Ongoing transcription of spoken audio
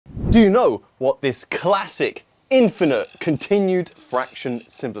Do you know what this classic infinite continued fraction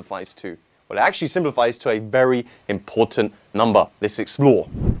simplifies to? Well, it actually simplifies to a very important number. Let's explore.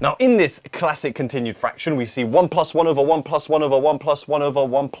 Now, in this classic continued fraction, we see 1 plus 1 over 1 plus 1 over 1 plus 1 over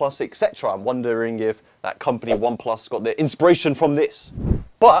 1 plus, etc. I'm wondering if that company 1 plus got their inspiration from this.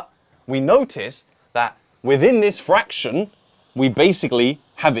 But we notice that within this fraction, we basically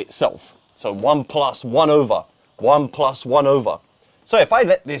have itself. So 1 plus 1 over, 1 plus 1 over. So if I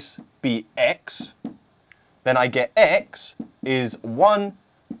let this be x, then I get x is 1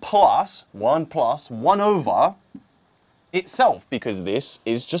 plus 1 over itself, because this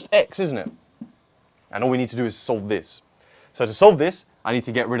is just x, isn't it? And all we need to do is solve this. So to solve this, I need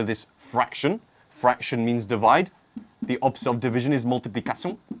to get rid of this fraction. Fraction means divide. The opposite of division is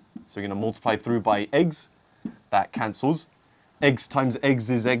multiplication. So we're going to multiply through by eggs. That cancels. Eggs times eggs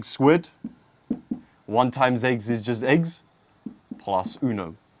is eggs squared. 1 times eggs is just eggs plus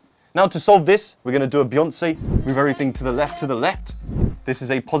uno. Now to solve this, we're going to do a Beyonce. Move everything to the left. This is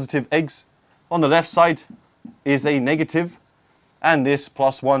a positive eggs. On the left side is a negative. And this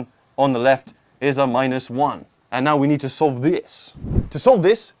plus 1 on the left is a minus 1. And now we need to solve this. To solve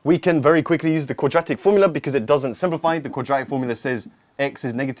this, we can very quickly use the quadratic formula because it doesn't simplify. The quadratic formula says x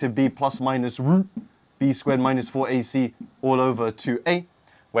is negative b plus minus root b squared minus 4ac all over 2a,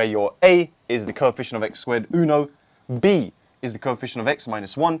 where your a is the coefficient of x squared uno, b is the coefficient of x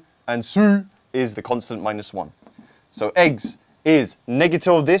minus 1, and su is the constant minus 1. So eggs is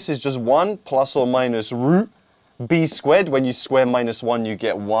negative of this is just 1 plus or minus root b squared. When you square minus 1, you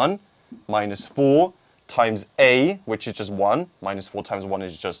get 1 minus 4 times a, which is just 1. Minus 4 times 1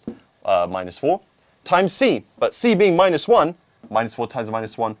 is just minus 4. Times c. But c being minus 1, minus 4 times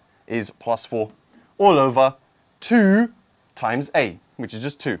minus 1 is plus 4. All over 2 times a, which is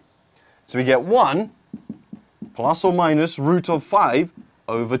just 2. So we get 1 plus or minus root of 5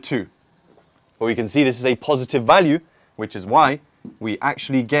 over 2. Well, we can see this is a positive value, which is why we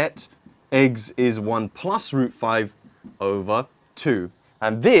actually get eggs is 1 plus root 5 over 2.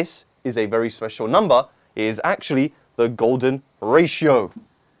 And this is a very special number. It is actually the golden ratio,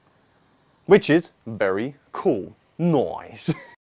 which is very cool. Nice.